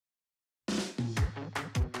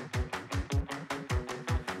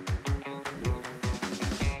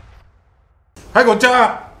はい、こんにち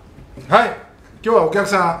は。はい、今日はお客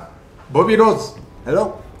さん、ボビー・ローズ。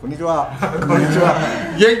Hello、こんにちは。こんにちは。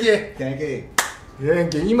元気？元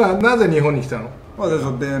気。今なぜ日本に来たの？ Well, there's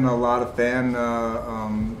been a lot of fan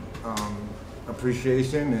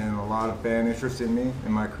appreciation and a lot of fan interest in me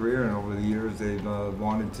in my career, and over the years they've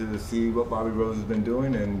wanted to see what Bobby Rose has been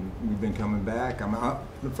doing, and we've been coming back.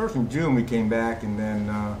 The first in June we came back, and then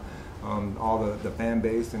all the fan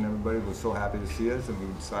base and everybody was so happy to see us, and we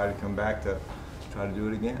decided to come back to try to do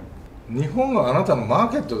it again. 日本があなたのマ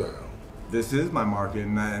ーケットだよ。This is my market,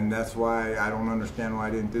 and that's why I don't understand why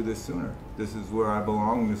I didn't do this sooner. This is where I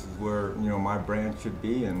belong. This is where my brand should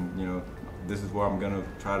be, and this is where I'm gonna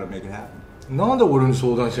try to make it happen. なんで俺に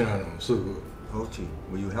相談しないの？すぐ。Coach,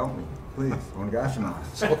 will you help me, please? お願いしま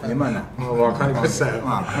す。今の。わかりましたよ。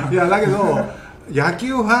いやだけど野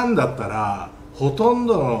球ファンだったらほとん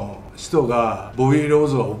どの人がボビー・ロー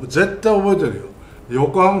ズは絶対覚えてるよ。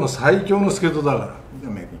横浜の最強の助っ人だから。You're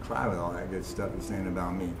gonna make me cry with all that good stuff you're saying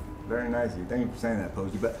about me. Very nice of you. Thank you for saying that,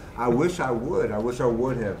 Pokey. But I wish I would. I wish I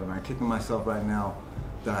would have. And I'm kicking myself right now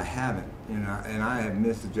that I haven't. And I have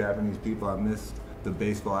missed the Japanese people. I missed the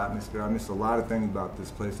baseball atmosphere. I missed a lot of things about this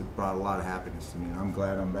place that brought a lot of happiness to me. And I'm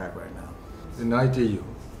glad I'm back right now. 泣いていいよ。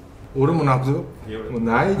俺も泣くよ。もう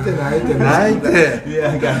泣いて。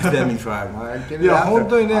いや本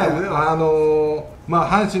当にね、まあ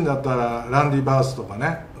阪神だったらランディ・バースとか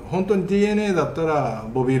ね、本当に DeNA だったら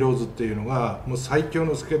ボビー・ローズっていうのがもう最強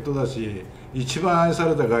の助っ人だし、一番愛さ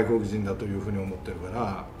れた外国人だというふうに思ってるか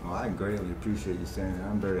ら。Well, I greatly appreciate you saying that.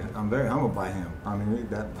 I'm very humbled by him. I mean,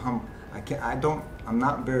 I'm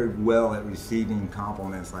not very well at receiving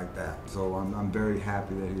compliments like that. So I'm very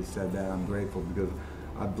happy that he said that. I'm grateful because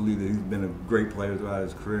I believe that he's been a great player throughout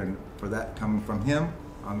his career, and for that coming from him,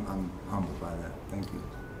 I'm humbled by that. Thank you.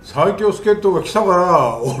 最強助っ人が来たか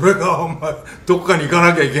ら俺がどっかに行か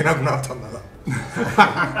なきゃいけなくなったんだな。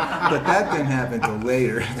But that didn't happen until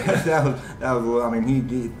later. that was I mean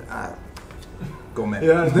heごめん。い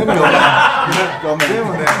やで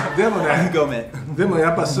も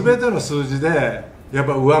やっぱ全ての数字でやっ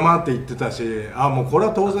ぱ上回っていってたし、もうこれ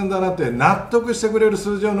は当然だなって納得してくれる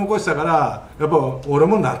数字を残したからやっぱ俺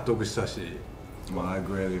も納得したし。Well, I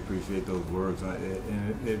greatly appreciate those words, and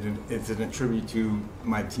it's an tribute to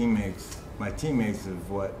my teammates. My teammates is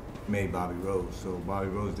what made Bobby Rose. So Bobby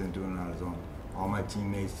Rose didn't do it on his own. All my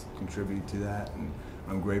teammates contributed to that, and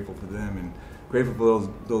I'm grateful for them and grateful for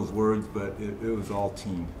those words. But it was all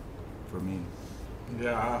team for me. い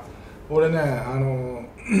や俺ね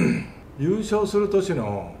優勝する年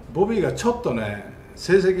のボビーがちょっとね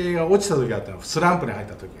成績が落ちた時があったの。スランプに入っ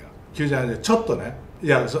た時が98でちょっとね。い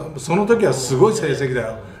や その時はすごい成績だ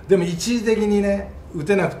よ。でも一時的にね打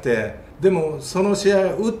てなくて、でもその試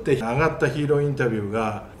合打って上がったヒーローインタビュー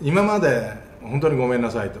が今まで本当にごめんな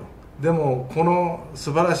さいと、でもこの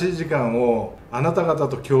素晴らしい時間をあなた方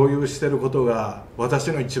と共有してることが私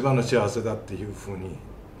の一番の幸せだっていうふうに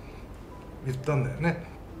言ったんだよね。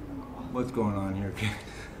 What's going on here, kid?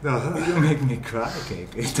 You're gonna make me cry, kid.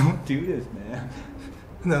 Don't do this, man.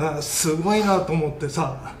 だからすごいなと思って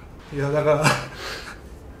さ。いやだか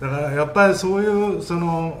らやっぱりそういうそ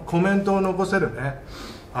のコメントを残せるね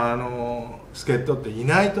助っ人ってい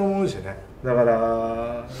ないと思うしね。だか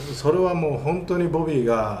らそれはもう本当にボビー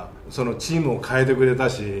がそのチームを変えてくれた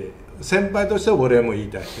し、先輩としてはお礼も言い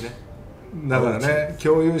たいしね。だからね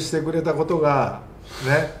共有してくれたことが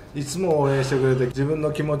ね、いつも応援してくれて自分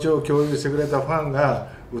の気持ちを共有してくれたファンが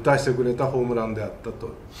打たしてくれたホームランであった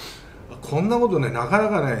と。こんなことねなかな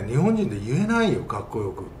かね日本人で言えないよ。かっこ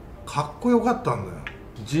よくかっこよかったんだよ。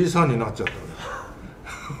じいさんになっちゃっ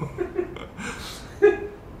たね。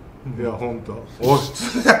いや本当。おい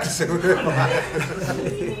通訳してくれよ。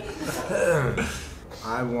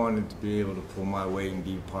I wanted to be able to pull my weight and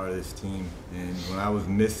be part of this team. And when I was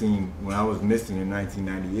missing in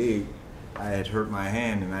 1998, I had hurt my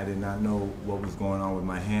hand and I did not know what was going on with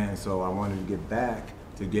my hand. So I wanted to get back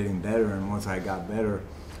to getting better. And once I got better,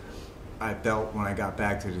 I felt when I got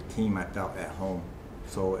back to the team, I felt at home.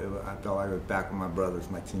 So I felt like I was back with my brothers,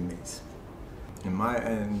 my teammates. When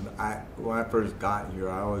I first got here,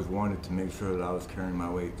 I always wanted to make sure that I was carrying my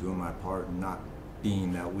weight, doing my part, and not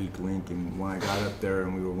being that weak link. And when I got up there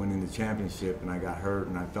and we were winning the championship and I got hurt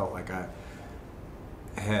and I felt like I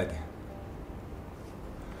had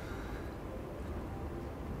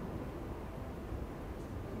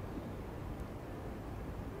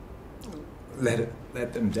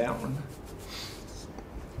let them down.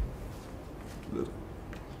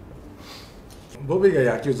 ボビー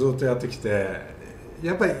が野球ずっとやってきて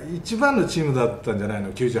やっぱり一番のチームだったんじゃない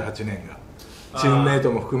の98年がチームメイ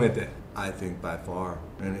トも含めて。I think by far,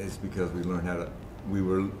 and it's because we learned how to we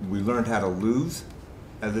learned how to lose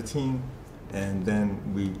as a team, and then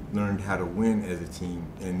we learned how to win as a team.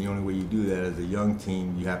 And the only way you do that as a young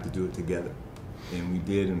team, you have to do it together. And we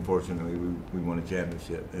did, and fortunately, we won a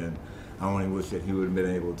championship. And I only wish that he would have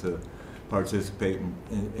been able to participate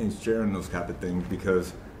in sharing those type of things,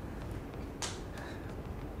 because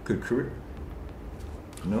good career,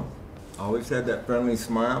 you know? Always had that friendly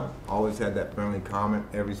smile, always had that friendly comment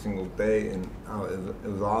every single day, and it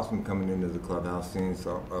was awesome coming into the clubhouse, seeing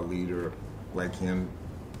a leader like him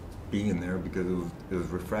being there, because it was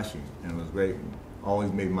refreshing and it was great. And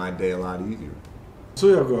always made my day a lot easier. 通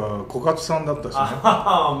訳は小勝さんだったしね。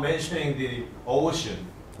Mentioning the ocean.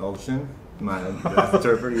 Ocean? My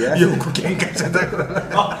interpreter, yes. よく喧嘩してたから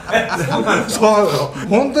ね。そうよ。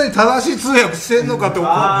本当に正しい通訳してんのかって怒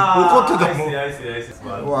ってたもん。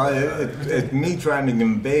Well, it's me trying to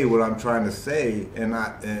convey what I'm trying to say, and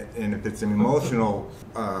if it's an emotional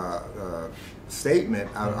statement,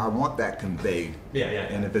 I want that conveyed.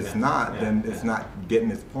 And if it's not, then it's not getting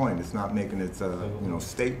its point. It's not making its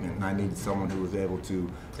statement. And I needed someone who was able to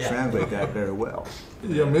translate that very well.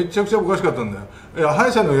 いや、めちゃくちゃおかしかったんだよ。いや、歯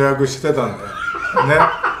医者の予約してたんだよ。ね。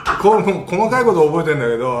細かいこと覚えてんだ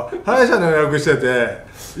けど、歯医者の予約して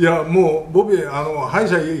て、いや、もうボビー歯医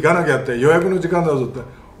者行かなきゃって予約の時間だぞって、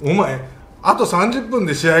お前あと30分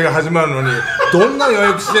で試合が始まるのにどんな予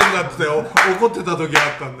約してんだって怒ってた時あ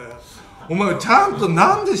ったんだよ。お前ちゃんと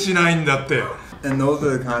なんでしないんだって。 And those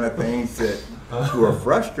are the kind of things that were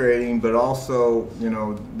frustrating, but also,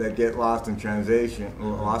 that get lost in translation.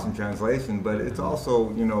 But it's also,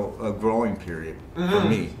 a growing period for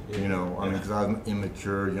me. I mean, because I was an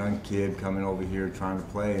immature young kid coming over here trying to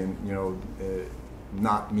play, and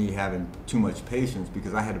not me having too much patience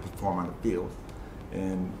because I had to perform on the field,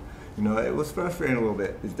 and it was frustrating a little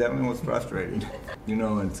bit. It definitely was frustrating,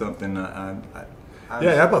 and something I い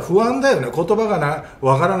や、やっぱ不安だよね。言葉が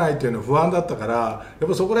わからないっていうのは不安だったから、やっ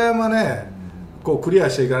ぱそこら辺はね、こうクリア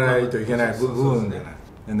していかないといけない部分じゃない。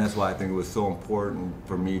And that's why I think it was so important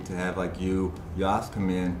for me to have like you, Yas, come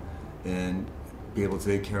in and be able to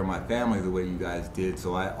take care of my family the way you guys did.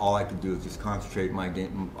 So all I could do is just concentrate my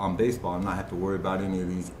game on baseball and not have to worry about any of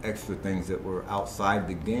these extra things that were outside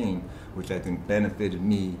the game, which I think benefited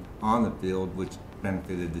me on the field, which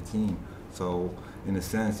benefited the team. So in a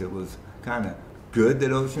sense, it was kind of good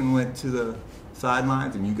that Ocean went to the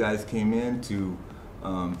sidelines and you guys came in to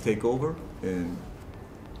take over, and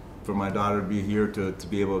for my daughter to be here to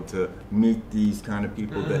be able to meet these kind of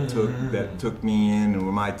people that took me in and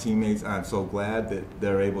were my teammates. I'm so glad that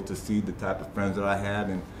they're able to see the type of friends that I had,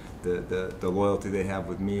 and the loyalty they have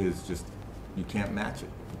with me is just, you can't match it.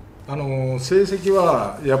 成績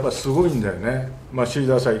はやっぱすごいんだよね。首位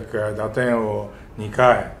打者1回、打点王2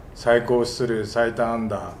回、最高出塁、最多安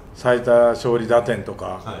打、最多勝利打点と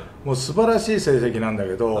か、もう素晴らしい成績なんだ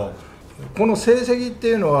けど、この成績って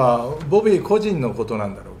いうのはボビー個人のことな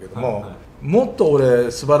んだろうけども、もっと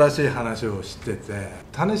俺素晴らしい話を知ってて、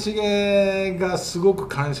谷繁がすごく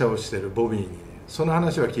感謝をしてるボビーに、その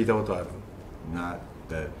話は聞いたことある？ Not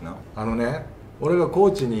that, no. ね、俺がコ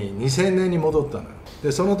ーチに2000年に戻ったのよ。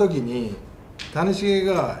でその時に谷繁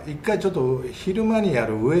が一回ちょっと昼間にや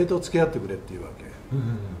るウエイト付き合ってくれっていうわけ。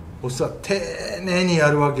そしたら丁寧に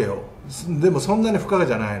やるわけよ。でもそんなに負荷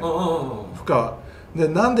じゃないの。負荷で、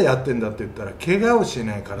なんでやってんだって言ったら、怪我をし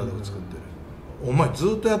ない体を作ってる。お前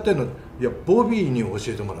ずっとやってんの？いや、ボビーに教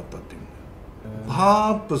えてもらったっていうんだよ。パ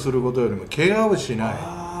ワーアップすることよりも怪我をしない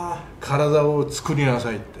体を作りな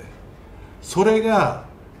さいって。それが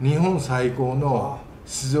日本最高の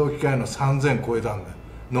出場機会の3000超えたんだよ。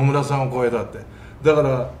野村さんを超えたって。だか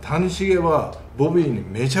ら谷繁はボビーに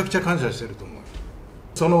めちゃくちゃ感謝してると思う。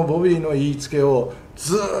そのボビーの言いつけを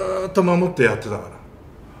ずーっと守ってやってたから。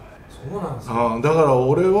そうなんですか。だから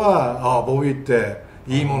俺はボビーって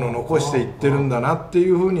いいものを残していってるんだなって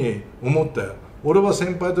いうふうに思ったよ。俺は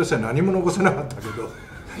先輩としては何も残せなかったけど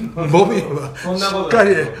ボビーはしっか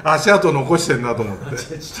り足跡残してるなと思って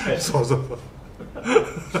そうそう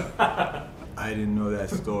I didn't know that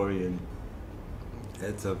story, and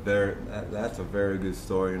that's a very good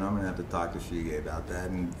story, and I'm gonna have to talk to Shige about that.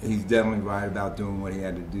 And he's definitely right about doing what he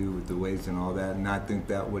had to do with the weights and all that. And I think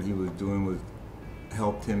that what he was doing was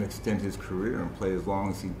helped him extend his career and play as long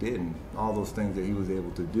as he did, and all those things that he was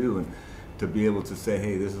able to do, and to be able to say,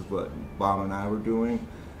 hey, this is what Bob and I were doing.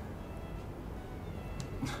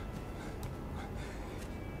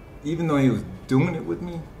 Even though he was doing it with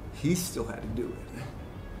me, he still had to do it.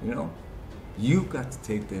 You've got to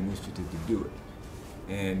take the initiative to do it.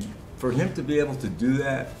 And for him to be able to do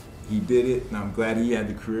that, he did it, and I'm glad he had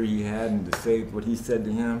the career he had, and to say what he said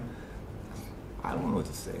to him, I don't know what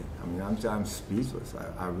to say. I mean, I'm speechless.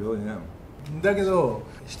 I really am. だけど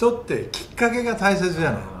人ってきっかけが大切じ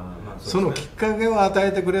ゃない。そのきっかけを与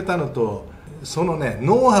えてくれたのと、そのね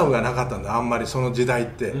ノウハウがなかったんだ、あんまりその時代っ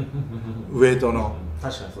てウエイトの。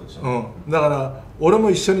確かにそうでしょ、だから俺も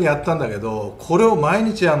一緒にやったんだけど、これを毎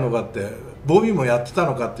日やるのかって、ボビーもやってた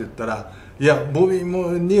のかって言ったら、いやボビ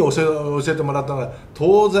ーに教えてもらったのが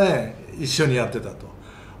当然一緒にやってたと。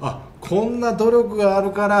あ、こんな努力がある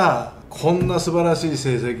からこんな素晴らしい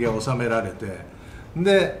成績が収められて、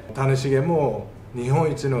で谷繁も日本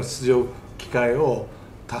一の出場機会を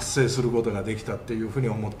達成することができたっていうふうに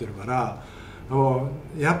思ってるから、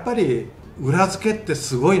やっぱり裏付けって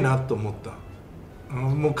すごいなと思った。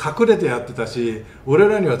もう隠れてやってたし、俺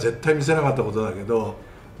らには絶対見せなかったことだけど、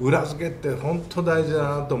裏付けって本当大事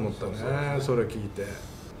だなと思ったね、それ聞いて。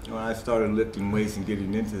When I started lifting weights and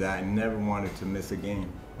getting into that, I never wanted to miss a game.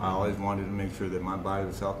 I always wanted to make sure that my body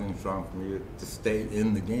was healthy and strong for me to stay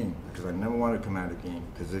in the game, because I never wanted to come out of the game.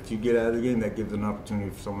 Because if you get out of the game, that gives an opportunity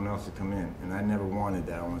for someone else to come in, and I never wanted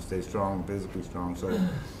that. I want to stay strong, physically strong. So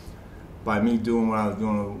by me doing what I was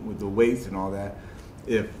doing with the weights and all that,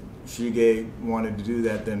 if Shige wanted to do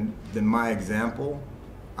that, then my example,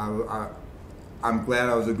 I'm glad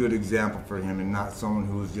I was a good example for him and not someone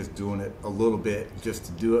who was just doing it a little bit just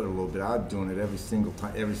to do it a little bit. I was doing it every single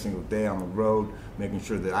time, every single day on the road, making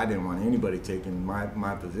sure that I didn't want anybody taking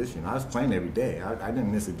my position. I was playing every day. I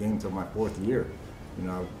didn't miss a game until my 4th year.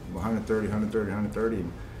 130, 130, 130,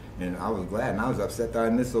 and I was glad, and I was upset that I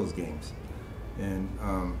missed those games. And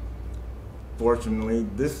fortunately,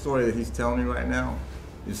 this story that he's telling me right now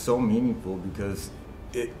is so meaningful because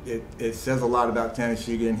it says a lot about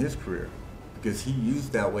Tanishige and his career. Because he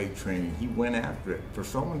used that weight training, he went after it. For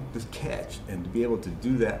someone to catch and to be able to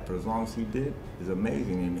do that for as long as he did is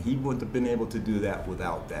amazing, and he wouldn't have been able to do that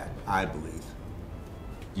without that, I believe.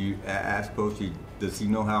 You ask Coach, does he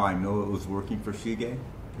know how I know it was working for Shige?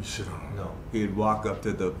 No. He'd walk up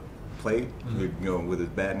to the plate, with his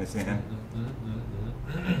bat in his hand.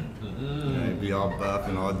 He'd be all buff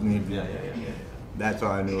and all. That's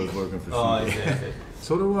how I knew it was working for Shige.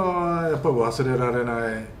 それはやっぱり忘れられ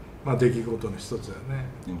ない出来事の一つだよね。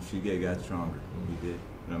And Shige got stronger. He did.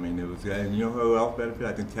 I mean, it was. And you know who else benefited?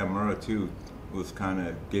 I think Tamura too was kind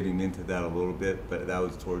of getting into that a little bit, but that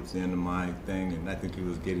was towards the end of my thing, and I think he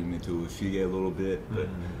was getting into Shige a little bit, but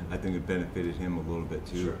I think it benefited him a little bit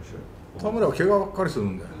too. Sure. 田村は怪我ばっかりする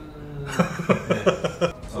んだよ。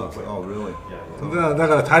Oh, really? だ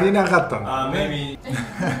から足りなかったんだ、maybe.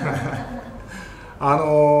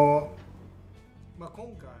 今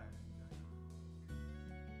回